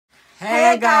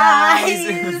Hey guys!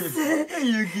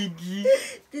 You Gigi.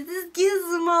 This is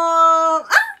Gizmo! Ah!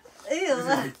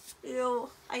 Ew. Ew.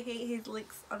 I hate his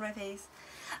licks on my face.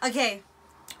 Okay,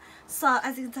 so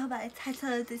as you can tell by the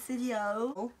title of this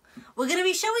video, we're going to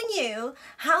be showing you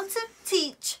how to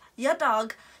teach your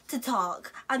dog to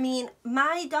talk. I mean,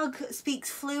 my dog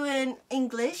speaks fluent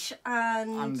English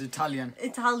and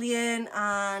Italian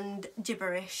and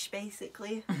gibberish,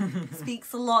 basically.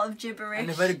 Speaks a lot of gibberish.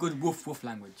 and a very good woof woof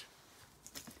language,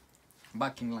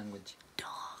 barking language.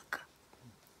 Dog.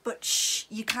 But shh,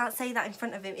 you can't say that in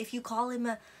front of him. If you call him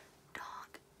a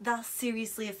dog, that's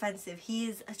seriously offensive. He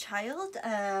is a child.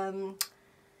 A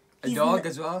dog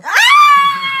as well.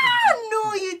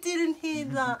 No, you didn't hear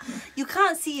that. You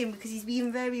can't see him because he's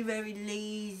being very, very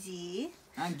lazy.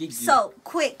 And Gigi. So,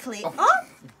 quickly. Oh.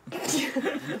 No,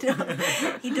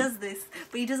 he does this,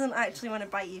 but he doesn't actually want to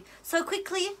bite you. So,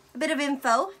 quickly, a bit of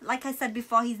info. Like I said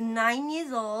before, he's 9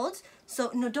 years old. So,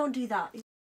 no, don't do that.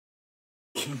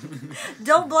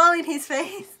 Don't blow in his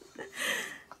face.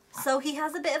 So, he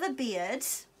has a bit of a beard.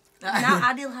 Now,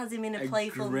 Adil has him in a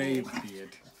playful mood.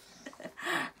 Beard.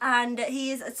 And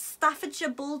he is a Staffordshire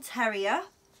Bull Terrier.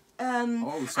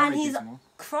 Oh, sorry, and he's Gizmo.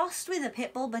 crossed with a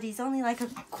pit bull, but he's only like a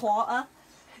quarter.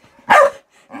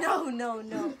 No.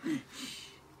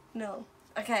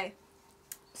 Okay.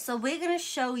 So we're gonna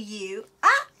show you.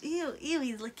 Ew,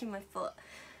 he's licking my foot.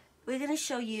 We're gonna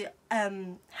show you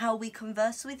how we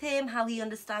converse with him, how he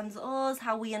understands us,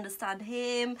 how we understand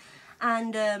him,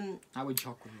 and I would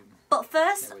talk with him. But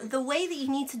first, the way that you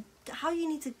need to, how you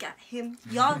need to get him,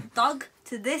 your dog,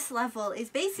 to this level is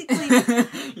basically.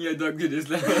 Your dog to this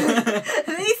level.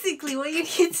 Basically, what you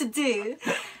need to do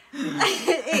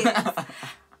is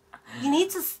you need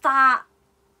to start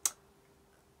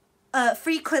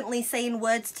frequently saying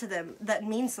words to them that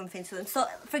mean something to them. So,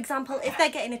 for example, if they're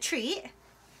getting a treat,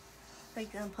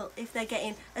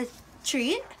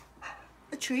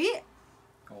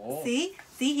 Oh. See,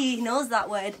 he knows that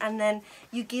word, and then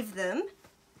you give them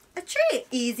a treat.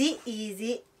 Easy.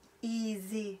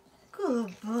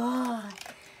 Good boy.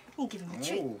 You give him a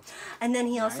treat. Oh. And then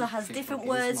he also Nice has treat different for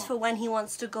words Gizmo. for when he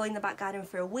wants to go in the back garden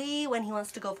for a wee, when he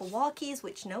wants to go for walkies,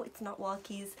 which no, it's not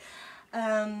walkies.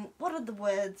 What are the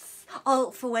words?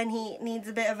 Oh, for when he needs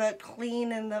a bit of a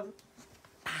clean in the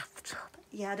bathtub.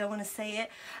 Yeah, I don't want to say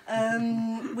it.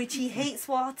 Which he hates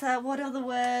water. What are the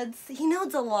words? He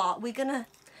knows a lot. We're gonna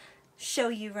show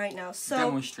you right now. So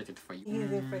Demonstrated for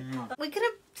you. we're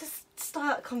gonna just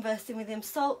start conversing with him.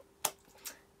 So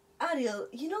Ariel,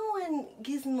 you know when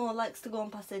Gizmo likes to go on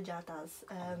passegiatas?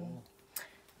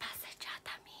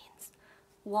 Passeggiata means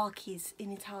walkies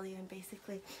in Italian,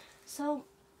 basically. So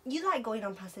you like going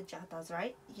on passeggiatas,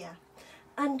 right? Yeah.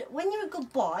 And when you're a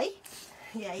good boy.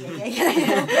 Yeah. No.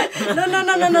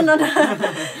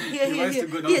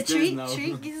 Here. Treat,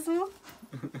 Gizmo.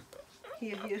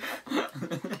 Here.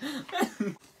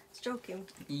 Stroke him.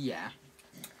 Yeah.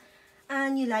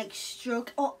 And you like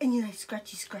stroke. Oh, and you like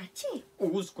scratchy.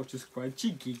 Oh,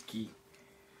 scratchy, Gigi.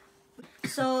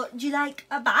 So, do you like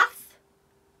a bath?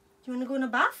 Do you want to go in a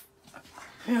bath?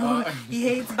 No, he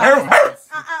hates baths.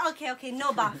 Okay,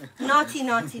 no bath. Naughty.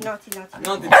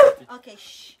 Okay,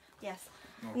 shh. Yes.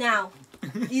 No. Now,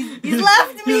 he's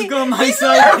left me. He's got my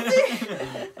side.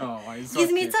 Oh, it's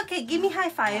Gizmo, okay. it's okay. Give me high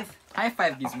five. High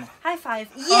five, Gizmo. High five.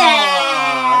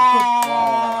 Yeah.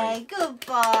 Oh, good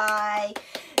boy.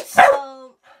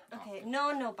 So, okay,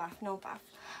 no bath.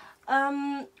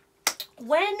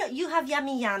 When you have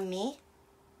yummy,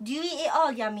 do you eat it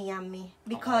all yummy?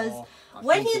 Because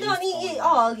when you don't eat it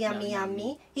all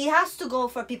yummy, he has to go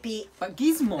for pee-pee. But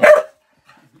Gizmo.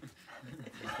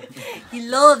 He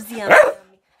loves yummy.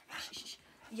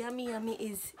 Yummy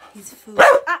is his food.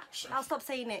 I'll stop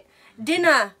saying it.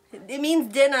 Dinner. It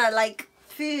means dinner, like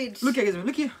food. Look here, Gizmo.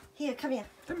 Look here. Here, come here.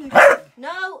 Come here.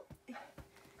 No.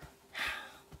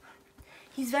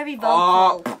 He's very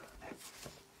vocal.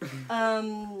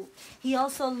 He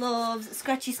also loves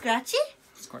scratchy. Scratchy,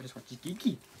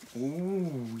 Gigi.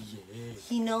 Oh, yeah.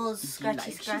 He knows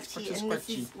scratchy, and this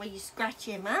is where you scratch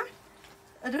him, huh?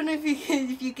 I don't know if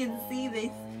you can see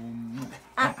this.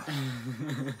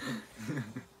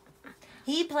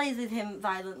 He plays with him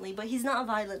violently, but he's not a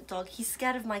violent dog. He's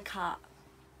scared of my cat.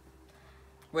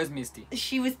 Where's Misty?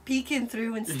 She was peeking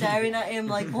through and staring at him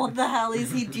like, what the hell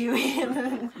is he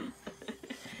doing?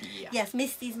 Yeah. Yes,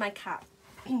 Misty's my cat.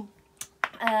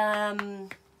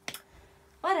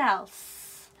 What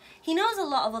else? He knows a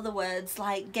lot of other words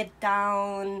like get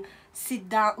down, sit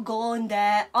down, go in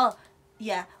there. Oh,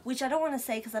 yeah, which I don't want to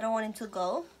say because I don't want him to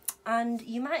go. And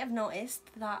you might have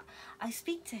noticed that I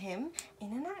speak to him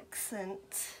in an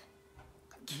accent.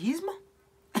 Gizmo?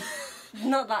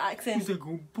 Not that accent. He's a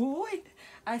good boy.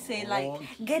 I say like,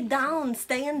 get down,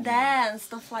 stay in there, and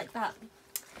stuff like that.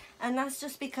 And that's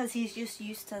just because he's just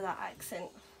used to that accent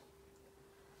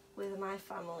with my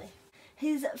family.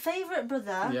 His favourite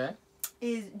brother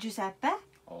is Giuseppe.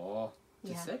 Oh,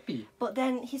 Giuseppe. But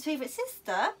then his favourite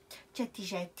sister,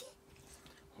 Chetty.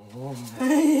 Oh.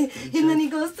 And then he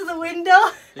goes to the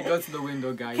window. He goes to the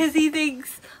window, guys. Because he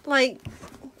thinks like,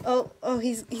 oh,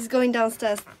 he's going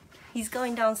downstairs. He's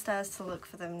going downstairs to look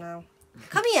for them now.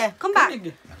 Come here, come back.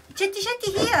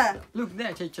 Chetty here. Look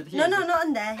there, Chetty here. No, not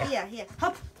in there. Here.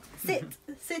 Hop. Sit.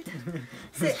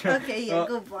 Okay, yeah,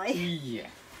 good boy. Yeah.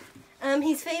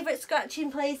 His favourite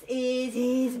scratching place is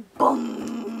his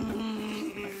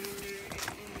bum.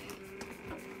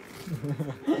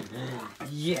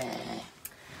 Yeah.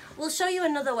 We'll show you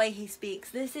another way he speaks.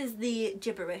 This is the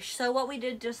gibberish. So what we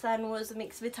did just then was a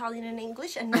mix of Italian and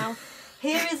English, and now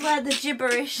here is where the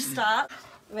gibberish starts.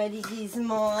 Ready,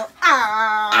 Gizmo?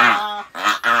 Ah!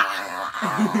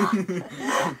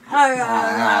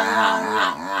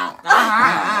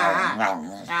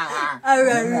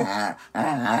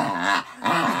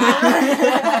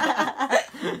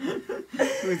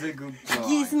 Who's a good boy?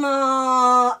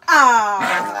 Gizmo!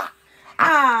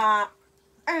 Ah!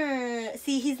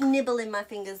 See, he's nibbling my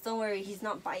fingers. Don't worry, he's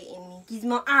not biting me.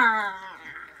 Gizmo! Ah!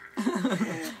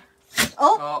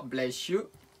 Oh, bless you.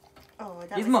 Oh,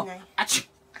 that Gizmo. was nice. Achoo.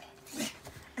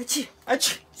 Achoo.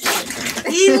 Achoo.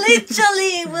 He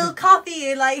literally will copy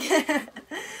you like.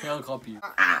 He'll copy you.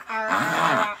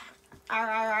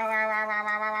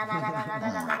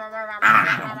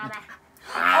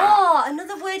 Oh,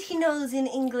 another word he knows in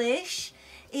English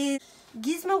is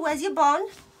Gizmo. Where's your bone?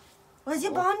 Where's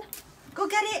your bone? Go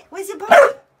get it. Where's your bone?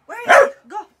 Where is it?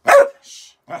 Go.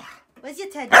 Shh. Where's your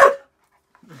teddy?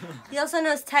 He also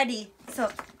knows Teddy. So,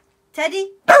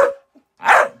 Teddy.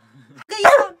 Get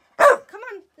your bone. Come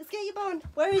on. Let's get your bone.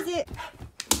 Where is it?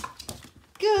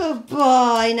 Good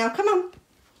boy. Now, come on.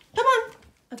 Come on.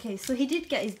 Okay, so he did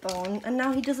get his bone, and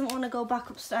now he doesn't want to go back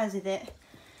upstairs with it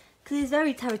because he's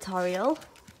very territorial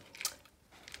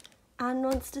and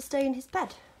wants to stay in his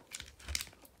bed.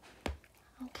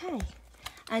 Okay,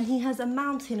 and he has a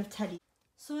mountain of teddy.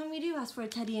 So when we do ask for a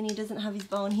teddy and he doesn't have his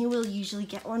bone, he will usually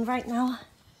get one right now.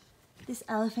 This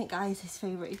elephant guy is his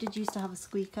favourite. He did used to have a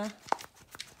squeaker,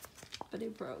 but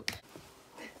it broke.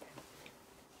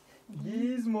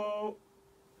 Gizmo.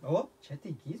 Oh,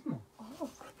 Chetty, Gizmo. Oh.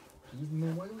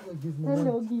 Gizmo, where is the Gizmo?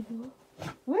 Hello, Gizmo.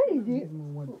 Where is it?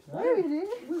 Gizmo, Where is it?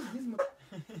 Where's Gizmo?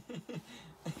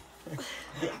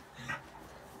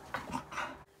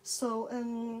 So,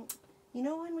 you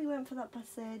know when we went for that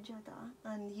passeggiata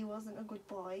and he wasn't a good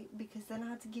boy because then I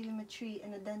had to give him a treat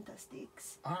and a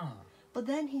Dentastix. Ah. But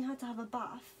then he had to have a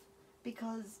bath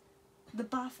because the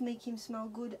bath make him smell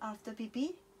good after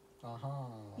pee-pee.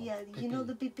 Yeah, you know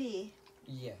the pee-pee?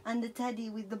 Yeah. And the teddy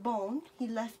with the bone, he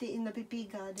left it in the pee-pee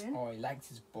garden. Oh, he likes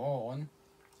his bone.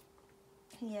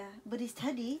 Yeah, but his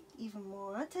teddy, even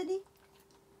more teddy.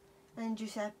 And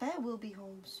Giuseppe will be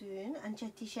home soon, and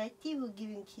Chetty will give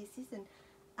him kisses, and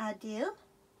Adil.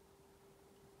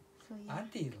 So yeah.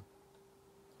 Adil.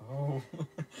 Oh.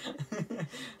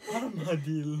 I'm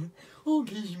Adil. Oh,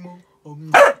 Gizmo. Oh,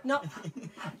 No,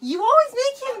 you always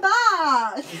make him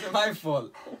bad. it's my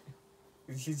fault.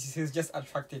 He's just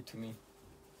attracted to me.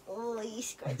 Oh, he's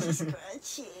scratchy,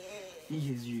 scratchy.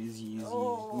 Yes. He's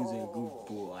a good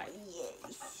boy.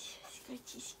 Yes,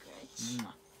 scratchy, scratch.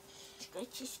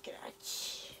 Scratchy,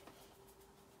 scratch.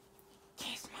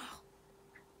 Gizmo.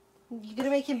 You're gonna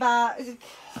make him back.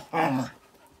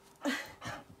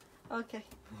 Okay.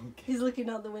 He's looking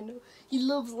out the window. He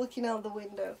loves looking out the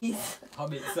window. He's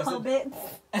Hobbits. Hobbits.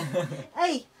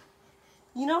 Hey,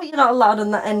 you know you're not allowed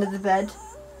on that end of the bed.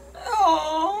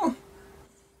 Oh.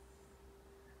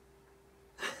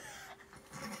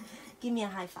 Give me a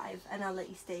high five and I'll let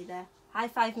you stay there. High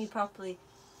five me properly.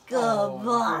 Good Oh,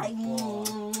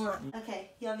 boy.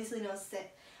 Okay, he obviously knows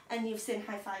sit. And you've seen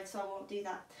high five, so I won't do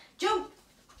that. Jump!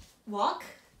 Walk.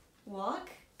 Walk.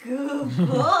 Good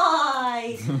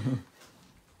boy.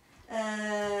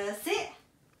 Sit.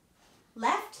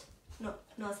 Left. No,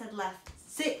 I said left.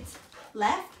 Sit.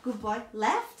 Left. Good boy.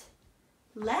 Left.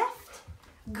 Left.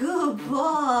 Good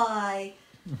boy.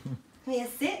 Here,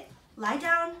 sit. Lie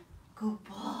down. Good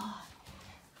boy.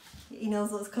 He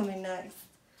knows what's coming next.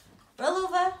 Roll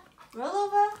over. Roll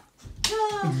over.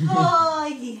 Good boy.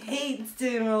 He hates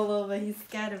doing roll over. He's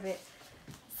scared of it.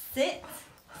 Sit.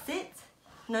 Sit.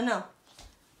 No.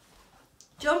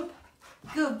 Jump.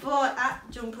 Good boy.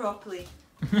 Jump properly.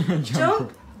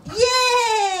 Jump.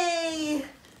 Yay!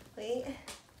 Wait.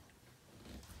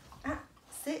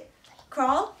 Sit.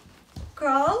 Crawl.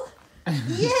 Crawl.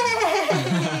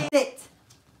 Yay! Sit.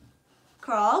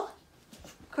 Crawl.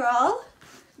 Crawl.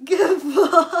 Good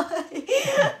boy.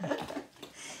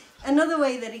 Another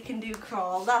way that he can do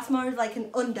crawl, that's more of like an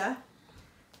under.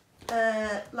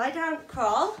 Lie down,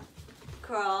 crawl.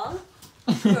 Crawl.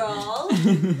 Crawl.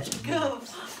 Good boy.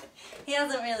 He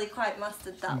hasn't really quite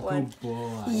mastered that one. Good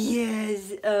boy.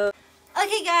 Yes.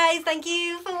 Okay guys, thank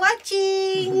you for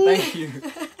watching. Thank you.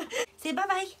 Say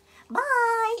bye-bye.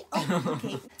 Bye. Oh,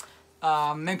 okay.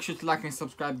 Make sure to like and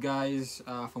subscribe, guys,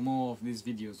 for more of these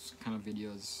kind of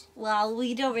videos. Well,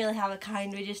 we don't really have a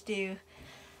kind, we just do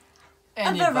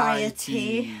Any a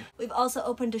variety. We've also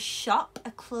opened a shop,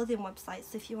 a clothing website,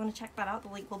 so if you want to check that out, the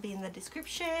link will be in the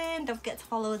description. Don't forget to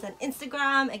follow us on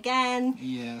Instagram, again,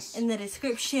 Yes. in the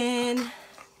description.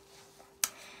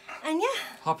 And yeah.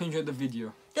 Hope you enjoyed the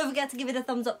video. Don't forget to give it a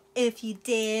thumbs up if you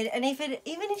did, and even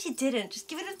if you didn't, just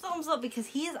give it a thumbs up, because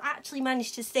he has actually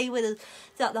managed to stay with us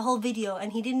throughout the whole video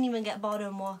and he didn't even get bored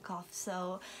and walk off,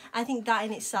 so I think that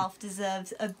in itself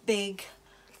deserves a big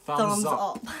thumbs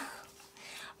up.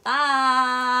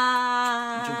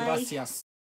 Bye! Muchas gracias.